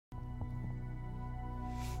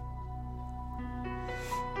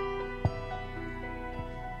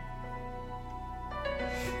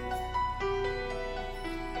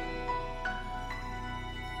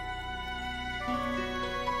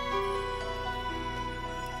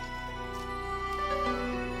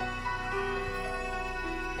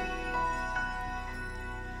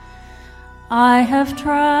I have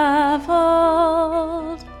traveled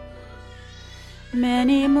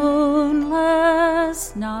many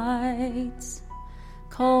moonless nights,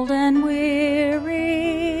 cold and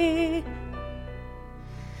weary,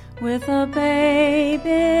 with a babe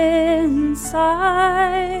inside,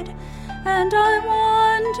 and I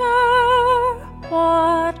wonder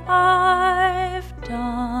what I've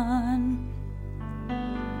done.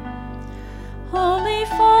 Holy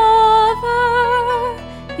Father,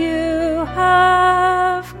 you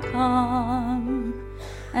have come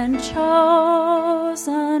and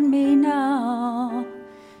chosen me now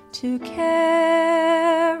to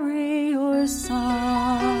carry your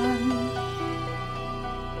Son.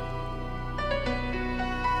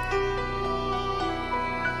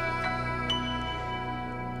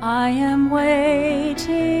 I am waiting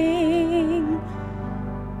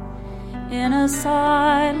in a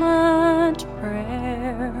silent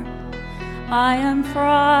prayer. I am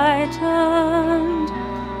frightened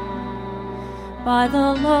by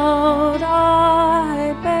the load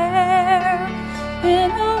I bear in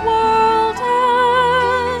a world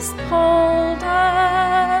as cold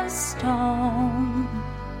as stone.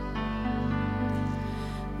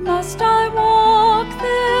 Must I walk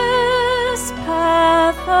this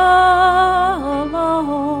path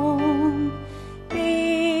alone?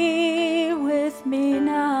 Be with me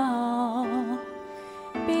now.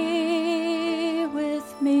 Be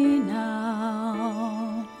with me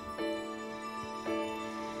now.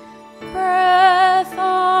 Breath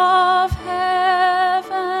of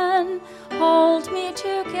heaven, hold me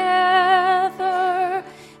together.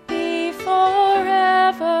 Be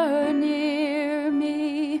forever near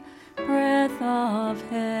me. Breath of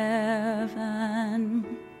heaven.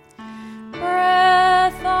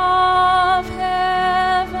 Breath of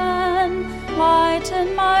heaven,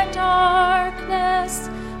 lighten my darkness.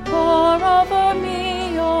 Pour over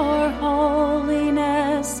me your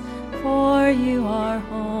holiness, for you are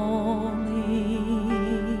holy.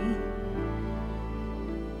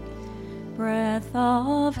 Breath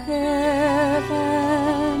of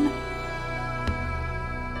heaven.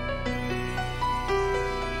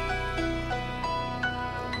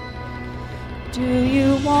 Do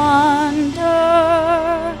you wonder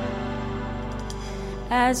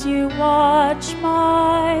as you watch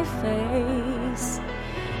my face,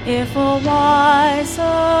 if a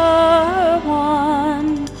wiser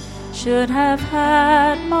one should have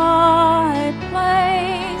had my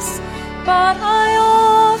place? But I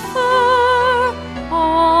offer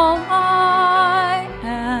all I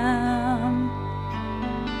am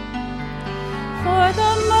for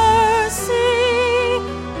the mercy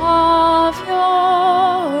of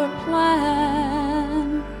your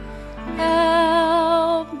plan.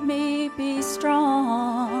 Help me be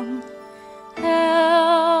strong.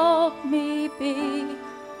 Help me be.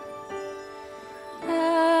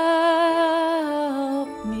 Help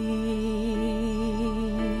me.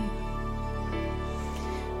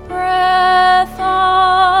 Breath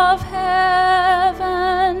of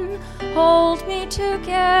heaven, hold me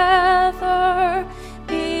together.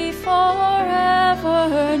 Be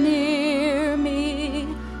forever near me.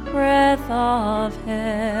 Breath of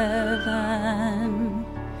heaven.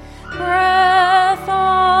 Breath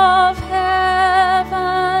of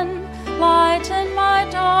heaven, lighten my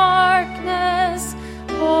darkness.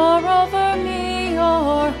 Pour over me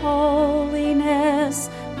your holiness,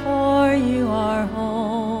 for you are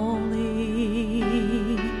holy.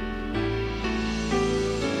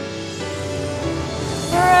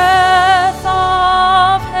 Breath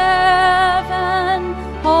of heaven,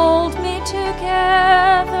 hold me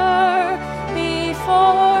together. Be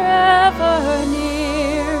forever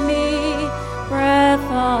near me. Breath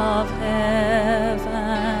of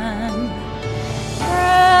heaven.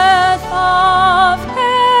 Breath of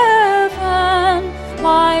heaven,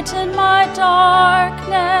 lighten my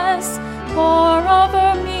darkness. Pour over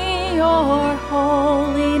me your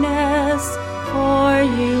holiness, for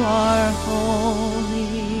you are holy.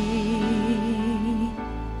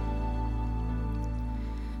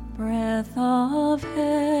 Breath of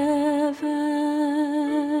heaven.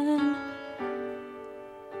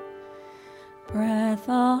 Breath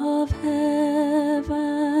of heaven.